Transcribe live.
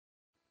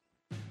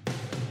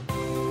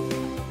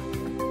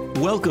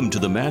Welcome to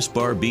the Mass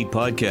Bar Beat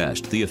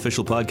Podcast, the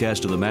official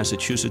podcast of the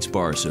Massachusetts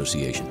Bar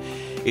Association.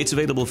 It's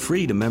available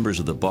free to members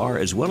of the bar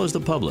as well as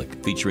the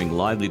public, featuring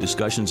lively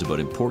discussions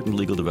about important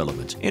legal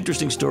developments,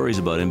 interesting stories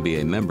about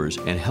MBA members,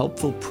 and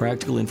helpful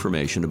practical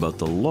information about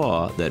the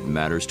law that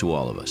matters to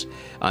all of us.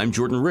 I'm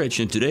Jordan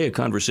Rich, and today a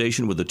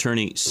conversation with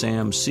attorney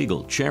Sam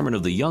Siegel, chairman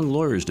of the Young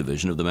Lawyers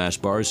Division of the Mass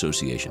Bar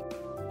Association.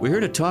 We're here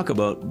to talk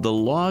about the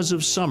laws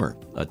of summer,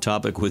 a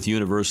topic with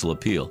universal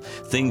appeal,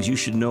 things you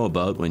should know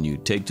about when you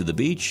take to the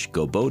beach,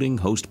 go boating,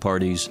 host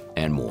parties,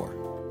 and more.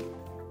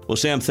 Well,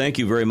 Sam, thank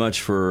you very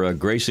much for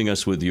gracing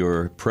us with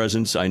your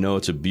presence. I know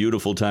it's a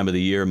beautiful time of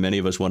the year. Many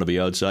of us want to be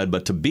outside,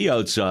 but to be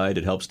outside,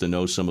 it helps to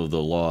know some of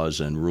the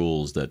laws and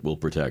rules that will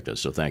protect us.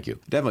 So thank you.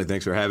 Definitely.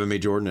 Thanks for having me,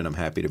 Jordan, and I'm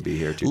happy to be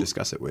here to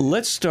discuss it with you.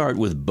 Let's start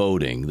with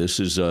boating. This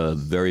is a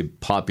very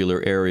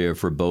popular area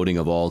for boating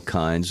of all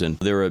kinds, and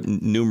there are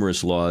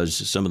numerous laws.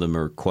 Some of them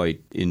are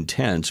quite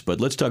intense, but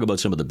let's talk about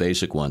some of the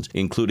basic ones,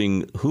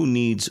 including who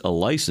needs a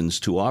license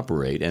to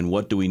operate and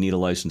what do we need a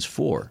license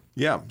for?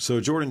 Yeah. So,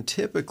 Jordan,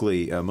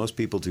 typically, most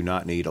people do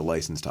not need a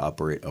license to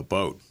operate a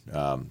boat.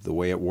 The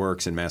way it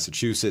works in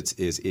Massachusetts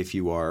is if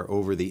you are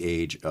over the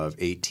age of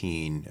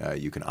 18,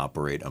 you can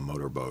operate a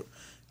motorboat.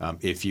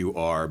 If you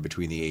are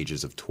between the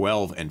ages of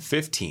 12 and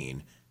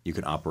 15, you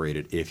can operate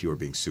it if you are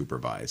being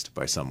supervised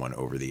by someone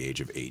over the age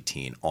of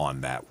 18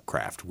 on that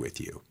craft with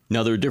you.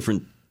 Now, there are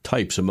different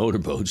types of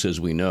motorboats, as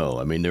we know.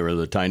 I mean, there are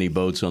the tiny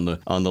boats on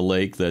the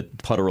lake that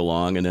putter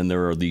along, and then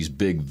there are these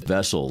big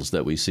vessels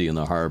that we see in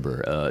the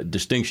harbor.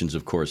 Distinctions,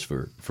 of course,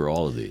 for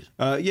all of these.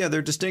 Yeah, there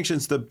are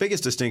distinctions. The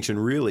biggest distinction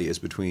really is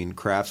between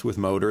crafts with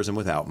motors and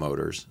without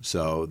motors.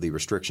 So the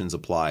restrictions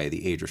apply,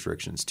 the age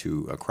restrictions,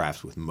 to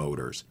crafts with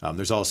motors.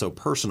 There's also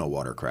personal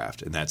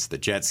watercraft, and that's the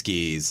jet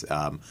skis.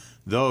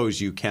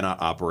 Those you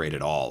cannot operate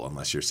at all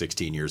unless you're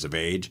 16 years of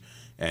age.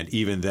 And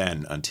even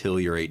then, until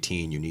you're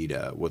 18, you need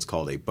what's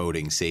called a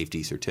boating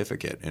safety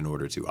certificate in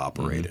order to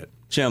operate it.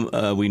 Sam,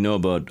 we know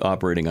about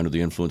operating under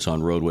the influence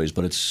on roadways,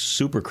 but it's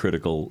super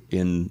critical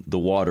in the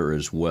water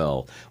as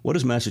well. What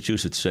does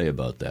Massachusetts say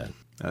about that?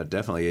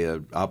 Definitely.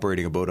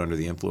 Operating a boat under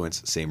the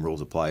influence, same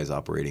rules apply as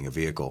operating a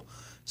vehicle.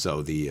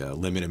 So the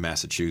limit in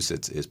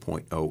Massachusetts is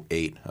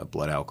 0.08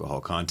 blood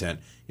alcohol content.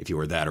 If you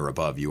are that or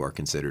above, you are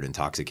considered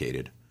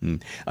intoxicated.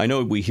 I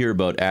know we hear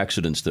about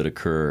accidents that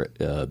occur,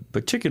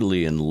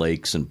 particularly in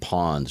lakes and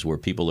ponds where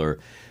people are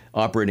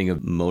operating a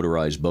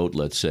motorized boat,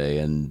 let's say,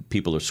 and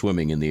people are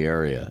swimming in the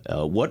area.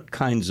 What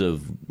kinds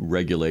of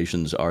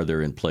regulations are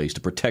there in place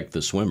to protect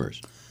the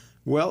swimmers?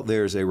 Well,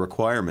 there's a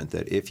requirement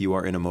that if you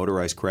are in a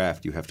motorized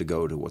craft, you have to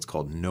go to what's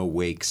called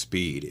no-wake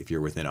speed. If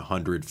you're within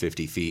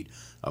 150 feet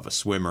of a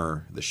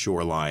swimmer, the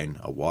shoreline,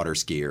 a water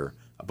skier,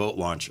 a boat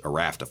launch, a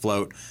raft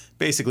afloat.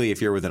 Basically,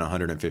 if you're within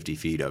 150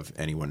 feet of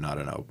anyone not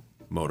in a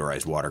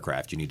motorized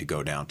watercraft, you need to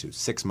go down to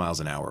 6 miles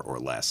an hour or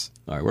less.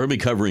 All right, we're going to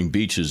be covering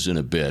beaches in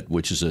a bit,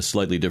 which is a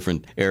slightly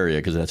different area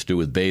because that's to do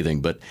with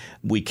bathing, but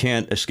we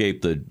can't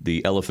escape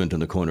the elephant in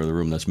the corner of the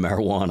room, that's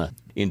marijuana.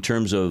 In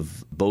terms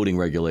of boating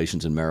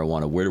regulations and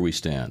marijuana, where do we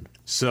stand?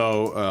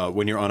 So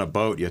when you're on a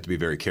boat, you have to be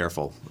very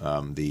careful.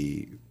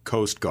 The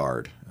Coast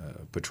Guard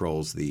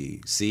patrols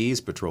the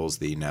seas, patrols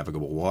the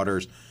navigable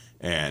waters,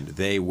 and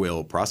they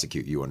will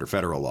prosecute you under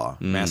federal law.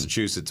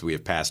 Massachusetts, we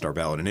have passed our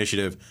ballot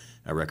initiative.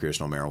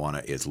 Recreational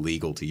marijuana is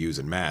legal to use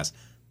in Mass,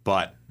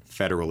 but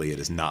federally it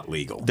is not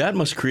legal. That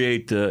must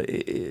create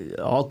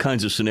all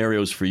kinds of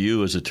scenarios for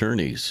you as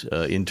attorneys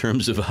in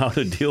terms of how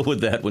to deal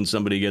with that when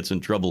somebody gets in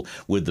trouble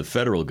with the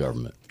federal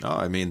government. Oh,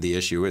 I mean, the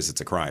issue is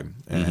it's a crime.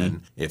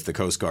 And if the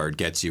Coast Guard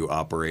gets you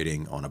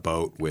operating on a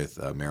boat with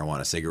a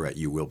marijuana cigarette,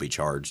 you will be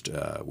charged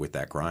with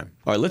that crime.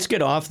 All right, let's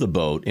get off the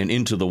boat and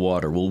into the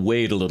water. We'll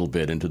wade a little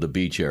bit into the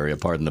beach area,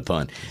 pardon the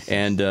pun.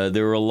 And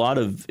there are a lot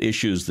of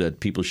issues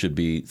that people should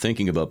be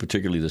thinking about,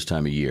 particularly this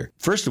time of year.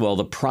 First of all,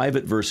 the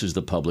private versus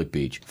the public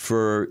beach.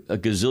 For a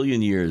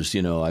gazillion years,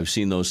 I've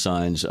seen those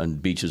signs on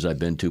beaches I've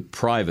been to.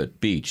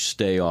 Private beach,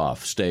 stay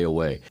off, stay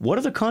away. What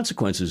are the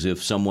consequences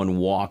if someone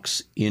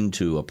walks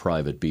into a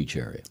private beach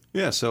area?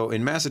 Yeah, so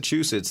in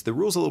Massachusetts, the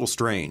rule's a little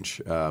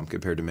strange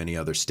compared to many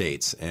other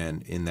states,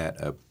 and in that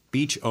a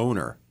beach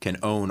owner can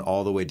own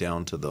all the way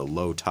down to the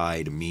low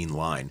tide mean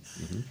line.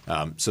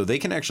 So they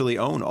can actually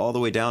own all the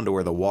way down to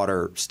where the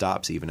water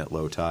stops even at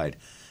low tide.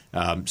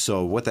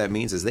 So what that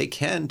means is they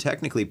can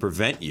technically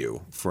prevent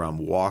you from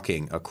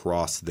walking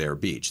across their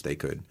beach. They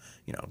could,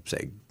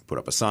 say, put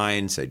up a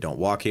sign, say, don't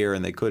walk here,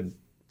 and they could,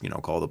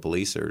 call the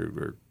police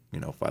or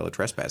file a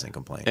trespassing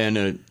complaint. And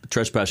a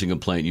trespassing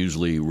complaint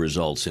usually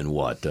results in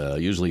what?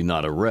 Usually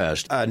not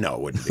arrest. No, it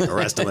wouldn't be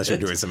arrest unless you're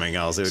doing something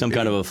else. Some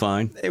kind of a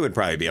fine? It would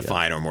probably be a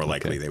fine, or more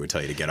likely they would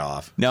tell you to get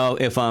off. Now,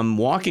 if I'm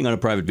walking on a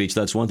private beach,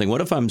 that's one thing.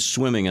 What if I'm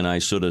swimming and I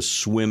sort of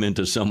swim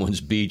into someone's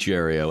beach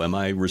area? Am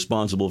I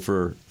responsible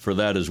for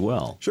that as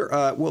well? Sure.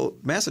 Well,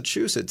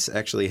 Massachusetts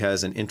actually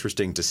has an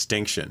interesting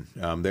distinction.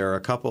 There are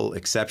a couple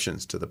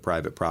exceptions to the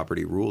private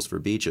property rules for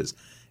beaches.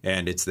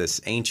 And it's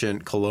this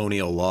ancient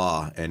colonial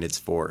law, and it's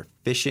for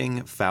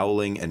fishing,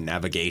 fouling, and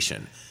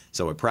navigation.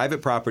 So a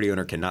private property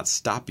owner cannot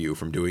stop you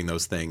from doing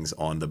those things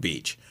on the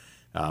beach.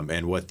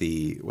 And what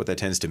that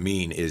tends to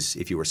mean is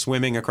if you were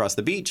swimming across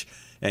the beach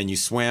and you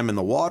swam in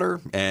the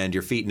water and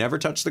your feet never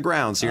touch the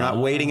ground, so you're not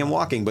wading and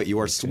walking, but you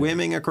are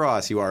swimming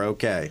across, you are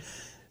okay.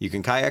 You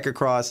can kayak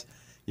across.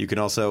 You can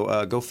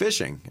also go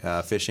fishing.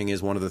 Fishing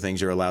is one of the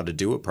things you're allowed to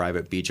do. A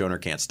private beach owner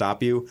can't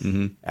stop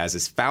you, as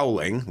is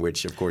fouling,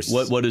 which, of course...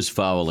 What is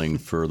fouling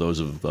for those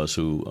of us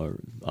who are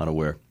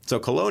unaware? So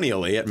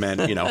colonially, it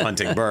meant,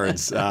 hunting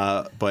birds.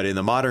 But in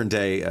the modern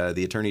day,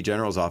 the Attorney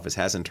General's office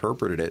has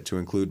interpreted it to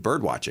include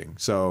bird watching.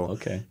 So,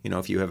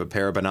 if you have a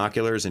pair of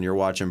binoculars and you're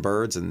watching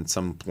birds and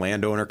some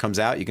landowner comes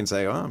out, you can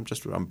say,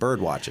 I'm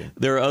bird watching.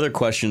 There are other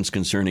questions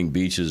concerning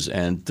beaches,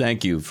 and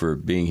thank you for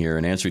being here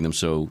and answering them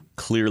so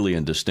clearly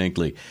and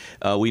distinctly.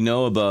 We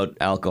know about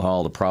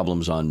alcohol, the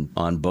problems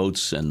on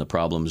boats and the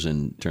problems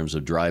in terms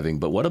of driving,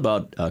 but what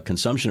about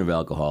consumption of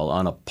alcohol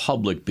on a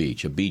public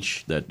beach, a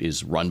beach that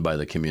is run by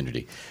the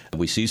community?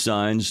 We see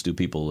signs. Do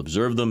people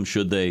observe them?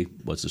 Should they?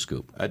 What's the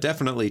scoop?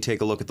 Definitely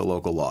take a look at the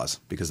local laws,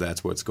 because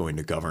that's what's going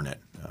to govern it.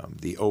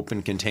 The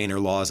open container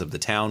laws of the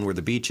town where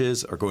the beach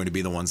is are going to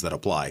be the ones that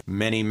apply.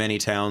 Many, many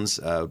towns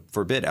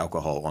forbid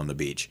alcohol on the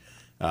beach.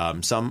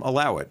 Some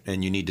allow it,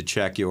 and you need to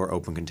check your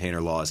open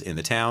container laws in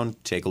the town.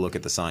 Take a look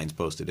at the signs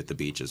posted at the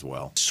beach as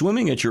well.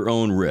 Swimming at your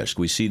own risk.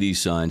 We see these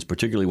signs,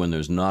 particularly when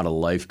there's not a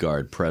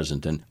lifeguard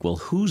present. And,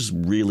 who's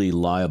really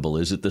liable?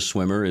 Is it the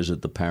swimmer? Is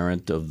it the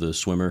parent of the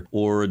swimmer?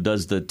 Or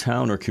does the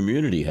town or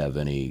community have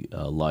any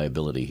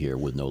liability here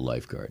with no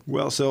lifeguard?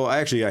 Well, so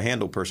I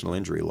handle personal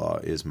injury law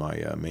is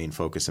my main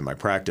focus in my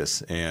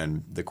practice.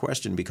 And the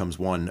question becomes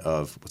one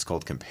of what's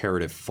called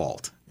comparative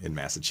fault in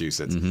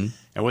Massachusetts. And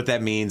what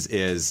that means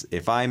is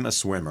if I'm a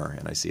swimmer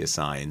and I see a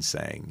sign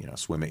saying,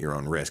 swim at your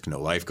own risk, no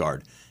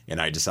lifeguard,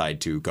 and I decide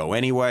to go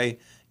anyway,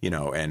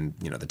 and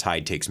the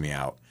tide takes me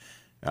out,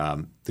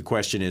 the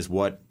question is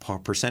what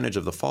percentage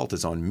of the fault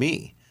is on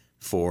me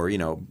for,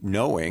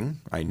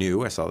 knowing,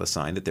 I saw the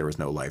sign that there was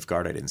no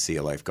lifeguard, I didn't see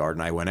a lifeguard,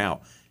 and I went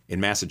out.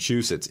 In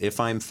Massachusetts, if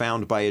I'm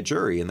found by a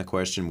jury, and the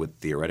question would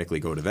theoretically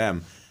go to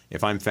them,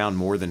 if I'm found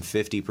more than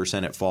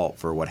 50% at fault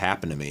for what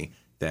happened to me,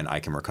 then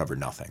I can recover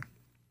nothing.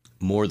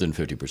 More than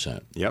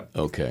 50%? Yep.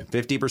 Okay.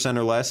 50%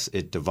 or less,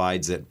 it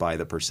divides it by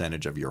the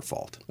percentage of your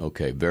fault.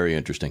 Okay, very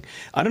interesting.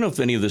 I don't know if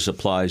any of this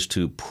applies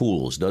to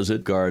pools. Does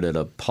it guard at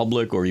a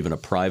public or even a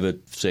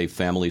private, say,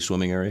 family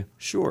swimming area?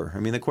 Sure.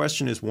 The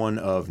question is one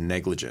of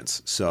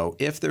negligence. So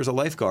if there's a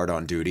lifeguard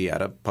on duty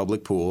at a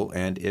public pool,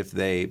 and if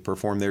they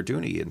perform their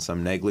duty in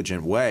some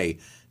negligent way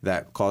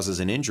that causes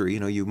an injury,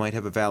 you might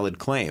have a valid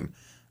claim.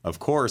 Of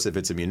course, if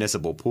it's a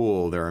municipal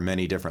pool, there are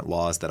many different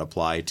laws that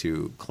apply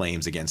to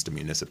claims against a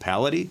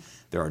municipality.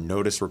 There are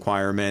notice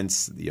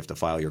requirements. You have to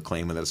file your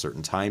claim within a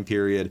certain time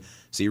period.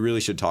 So you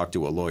really should talk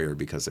to a lawyer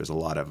because there's a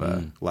lot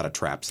of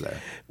traps there.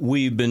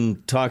 We've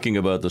been talking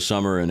about the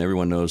summer, and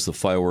everyone knows the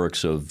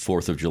fireworks of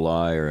 4th of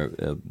July are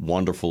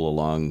wonderful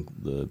along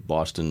the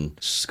Boston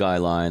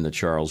skyline, the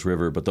Charles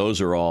River, but those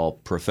are all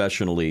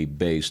professionally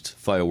based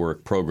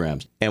firework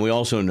programs. And we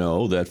also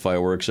know that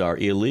fireworks are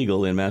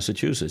illegal in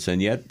Massachusetts, and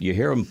yet you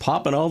hear them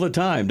popping all the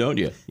time, don't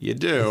you? You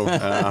do.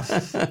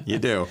 You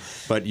do.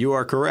 But you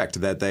are correct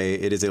that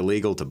it is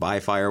illegal to buy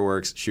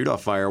fireworks, shoot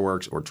off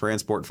fireworks, or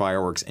transport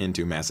fireworks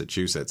into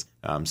Massachusetts.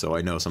 So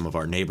I know some of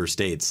our neighbor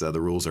states, the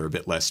rules are a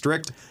bit less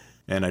strict,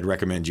 and I'd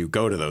recommend you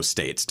go to those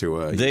states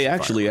to They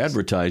actually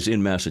advertise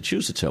in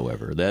Massachusetts,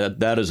 however.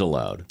 That is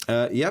allowed.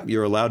 Yep,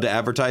 you're allowed to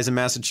advertise in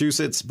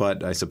Massachusetts,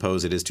 but I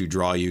suppose it is to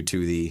draw you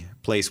to the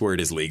place where it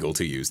is legal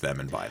to use them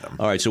and buy them.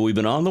 All right, so we've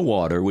been on the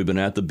water, we've been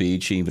at the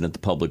beach, even at the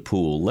public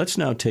pool. Let's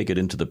now take it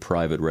into the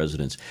private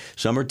residence.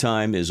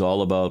 Summertime is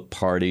all about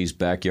parties,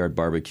 backyard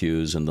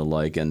barbecues, and the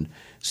like, and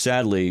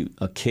sadly,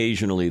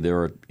 occasionally there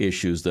are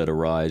issues that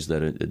arise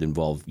that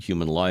involve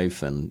human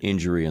life and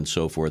injury and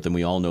so forth, and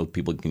we all know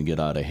people can get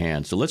out of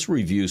hand. So let's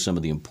review some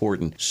of the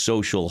important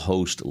social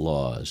host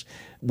laws.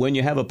 When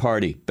you have a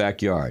party,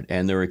 backyard,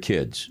 and there are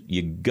kids,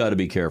 you got to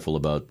be careful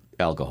about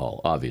alcohol,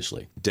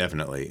 obviously.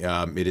 Definitely.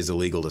 It is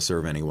illegal to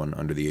serve anyone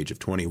under the age of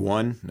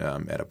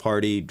 21 at a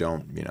party.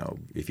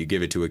 If you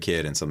give it to a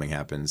kid and something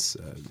happens,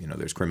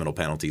 there's criminal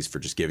penalties for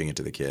just giving it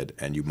to the kid,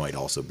 and you might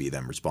also be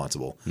then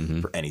responsible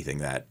for anything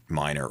that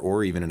minor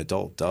or even an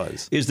adult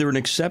does. Is there an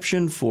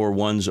exception for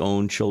one's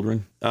own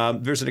children?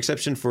 There's an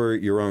exception for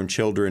your own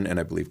children and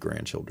I believe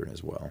grandchildren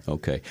as well.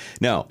 Okay.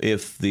 Now,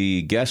 if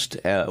the guest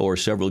or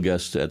several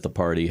guests at the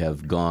party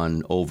have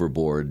gone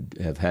overboard,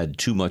 have had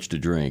too much to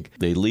drink,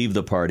 they leave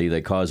the party,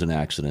 they cause an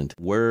accident,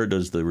 where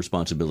does the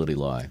responsibility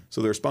lie?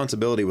 So the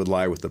responsibility would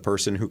lie with the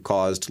person who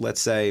caused,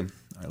 let's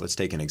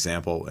take an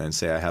example and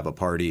say I have a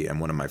party and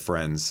one of my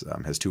friends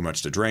has too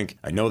much to drink.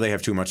 I know they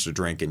have too much to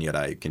drink, and yet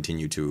I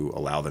continue to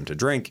allow them to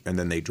drink, and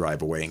then they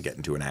drive away and get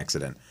into an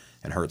accident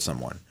and hurt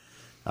someone.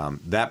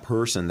 That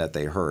person that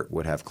they hurt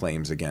would have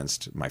claims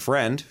against my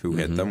friend who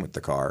hit them with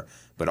the car,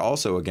 but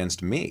also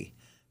against me.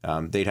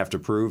 They'd have to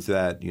prove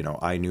that,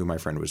 I knew my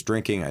friend was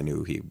drinking. I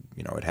knew he,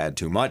 had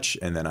too much.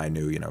 And then I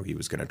knew, he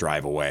was going to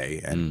drive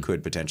away and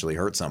could potentially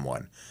hurt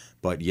someone.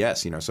 But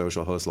yes,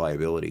 social host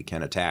liability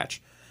can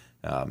attach,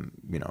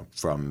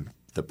 from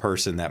the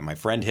person that my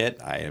friend hit,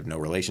 I have no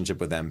relationship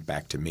with them,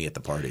 back to me at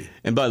the party.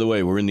 And by the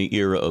way, we're in the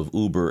era of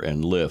Uber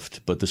and Lyft,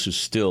 but this is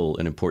still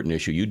an important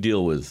issue. You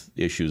deal with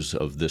issues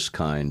of this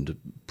kind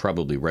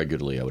probably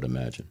regularly, I would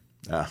imagine.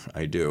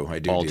 I do.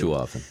 All too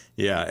often.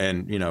 Yeah,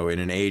 and in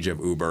an age of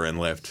Uber and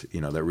Lyft,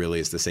 that really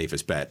is the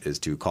safest bet, is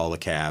to call a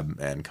cab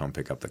and come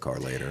pick up the car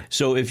later.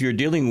 So if you're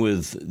dealing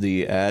with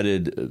the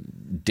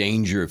added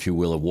danger, if you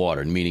will, of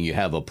water, meaning you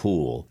have a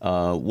pool,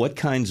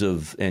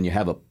 and you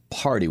have a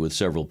party with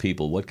several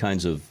people, what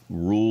kinds of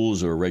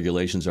rules or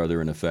regulations are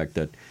there in effect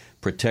that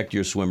protect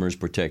your swimmers,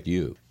 protect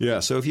you? Yeah,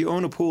 so if you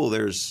own a pool,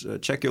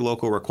 check your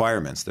local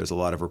requirements. There's a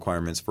lot of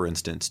requirements, for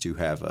instance, to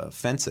have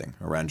fencing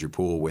around your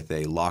pool with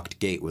a locked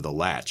gate with a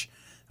latch,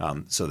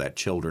 so that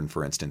children,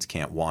 for instance,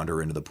 can't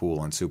wander into the pool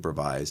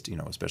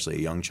unsupervised, especially a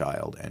young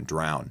child, and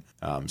drown.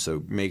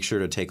 So make sure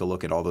to take a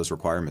look at all those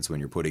requirements when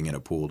you're putting in a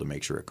pool to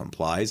make sure it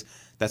complies.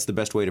 That's the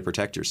best way to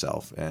protect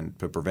yourself and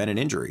to prevent an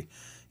injury.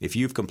 If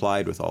you've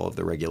complied with all of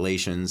the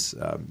regulations,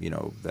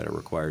 that are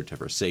required to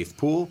have a safe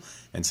pool,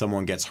 and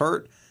someone gets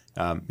hurt,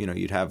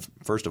 you'd have,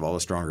 first of all,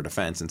 a stronger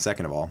defense, and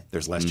second of all,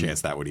 there's less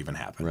chance that would even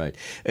happen. Right.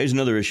 There's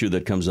another issue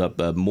that comes up.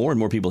 More and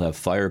more people have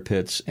fire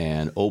pits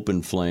and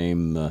open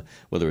flame,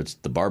 whether it's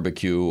the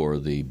barbecue or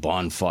the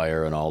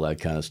bonfire and all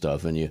that kind of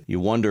stuff. And you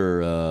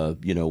wonder,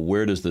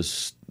 where does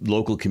this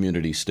local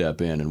community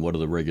step in, and what are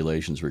the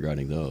regulations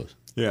regarding those?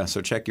 Yeah,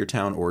 so check your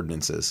town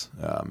ordinances.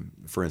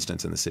 For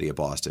instance, in the city of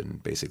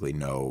Boston, basically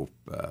no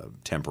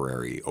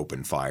temporary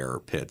open fire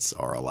pits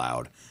are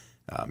allowed.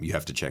 You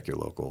have to check your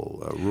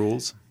local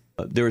rules.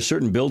 There are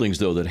certain buildings,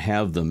 though, that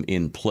have them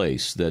in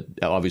place that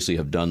obviously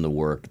have done the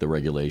work, the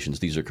regulations.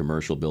 These are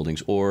commercial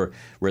buildings or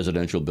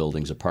residential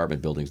buildings,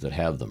 apartment buildings that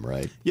have them,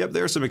 right? Yep,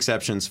 there are some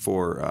exceptions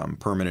for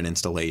permanent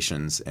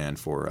installations and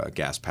for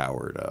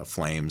gas-powered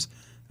flames.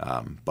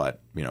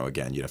 But,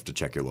 again, you have to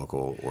check your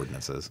local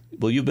ordinances.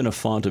 Well, you've been a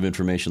font of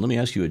information. Let me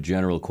ask you a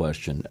general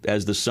question.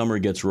 As the summer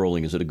gets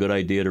rolling, is it a good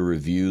idea to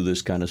review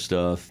this kind of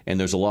stuff? And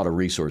there's a lot of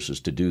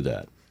resources to do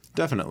that.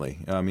 Definitely.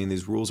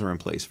 These rules are in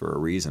place for a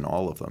reason,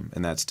 all of them,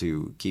 and that's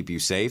to keep you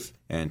safe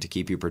and to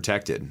keep you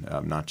protected,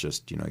 not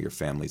just, your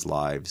family's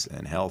lives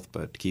and health,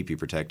 but to keep you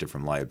protected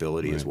from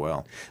liability as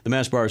well. The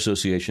Mass Bar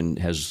Association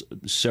has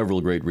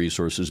several great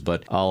resources,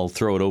 but I'll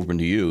throw it open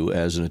to you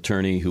as an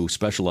attorney who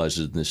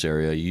specializes in this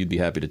area. You'd be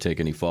happy to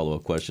take any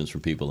follow-up questions from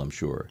people, I'm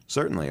sure.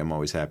 Certainly. I'm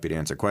always happy to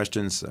answer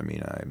questions.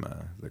 I'm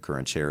the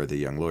current chair of the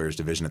Young Lawyers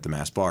Division at the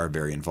Mass Bar,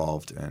 very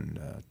involved, and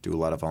do a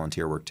lot of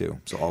volunteer work, too.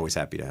 So always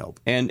happy to help.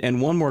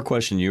 And one more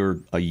question. You're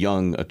a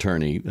young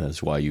attorney.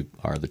 That's why you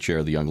are the chair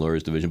of the Young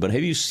Lawyers Division. But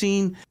have you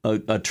seen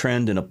a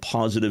trend in a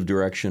positive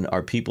direction?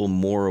 Are people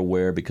more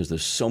aware, because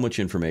there's so much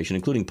information,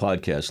 including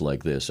podcasts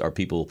like this? Are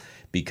people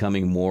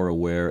becoming more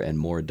aware and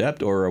more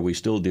adept, or are we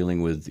still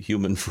dealing with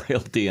human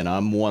frailty? And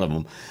I'm one of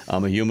them.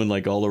 I'm a human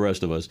like all the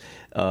rest of us.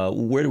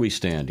 Where do we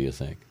stand, do you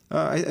think?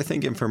 I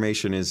think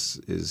information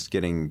is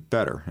getting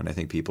better, and I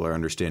think people are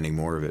understanding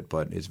more of it.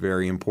 But it's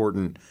very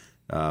important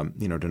to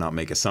not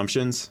make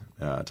assumptions,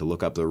 to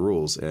look up the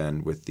rules.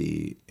 And with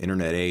the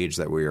internet age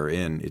that we are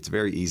in, it's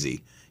very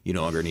easy. You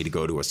no longer need to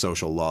go to a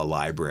social law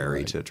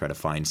library to try to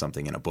find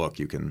something in a book.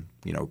 You can,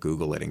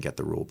 Google it and get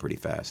the rule pretty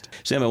fast.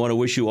 Sam, I want to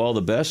wish you all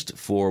the best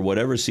for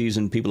whatever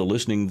season people are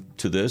listening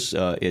to this.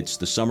 It's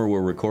the summer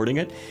we're recording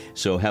it,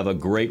 so have a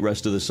great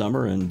rest of the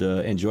summer and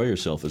enjoy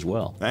yourself as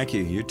well. Thank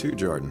you. You too,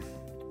 Jordan.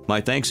 My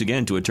thanks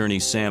again to attorney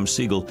Sam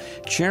Siegel,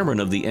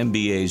 chairman of the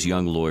MBA's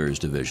Young Lawyers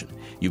Division.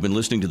 You've been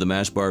listening to the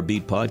Mass Bar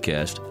Beat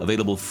podcast,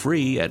 available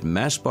free at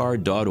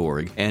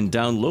massbar.org and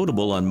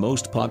downloadable on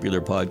most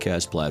popular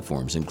podcast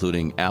platforms,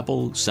 including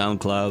Apple,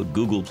 SoundCloud,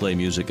 Google Play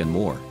Music, and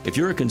more. If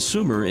you're a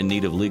consumer in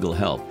need of legal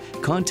help,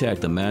 contact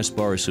the Mass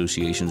Bar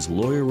Association's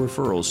Lawyer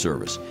Referral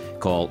Service.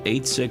 Call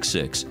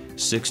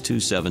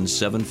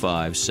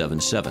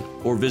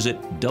 866-627-7577 or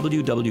visit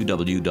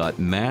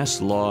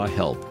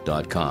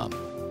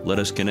www.masslawhelp.com. Let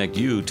us connect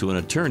you to an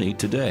attorney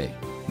today.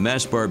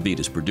 Mass Bar Beat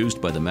is produced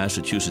by the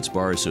Massachusetts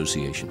Bar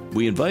Association.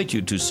 We invite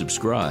you to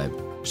subscribe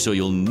so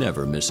you'll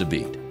never miss a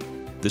beat.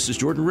 This is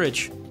Jordan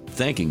Rich,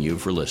 thanking you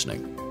for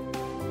listening.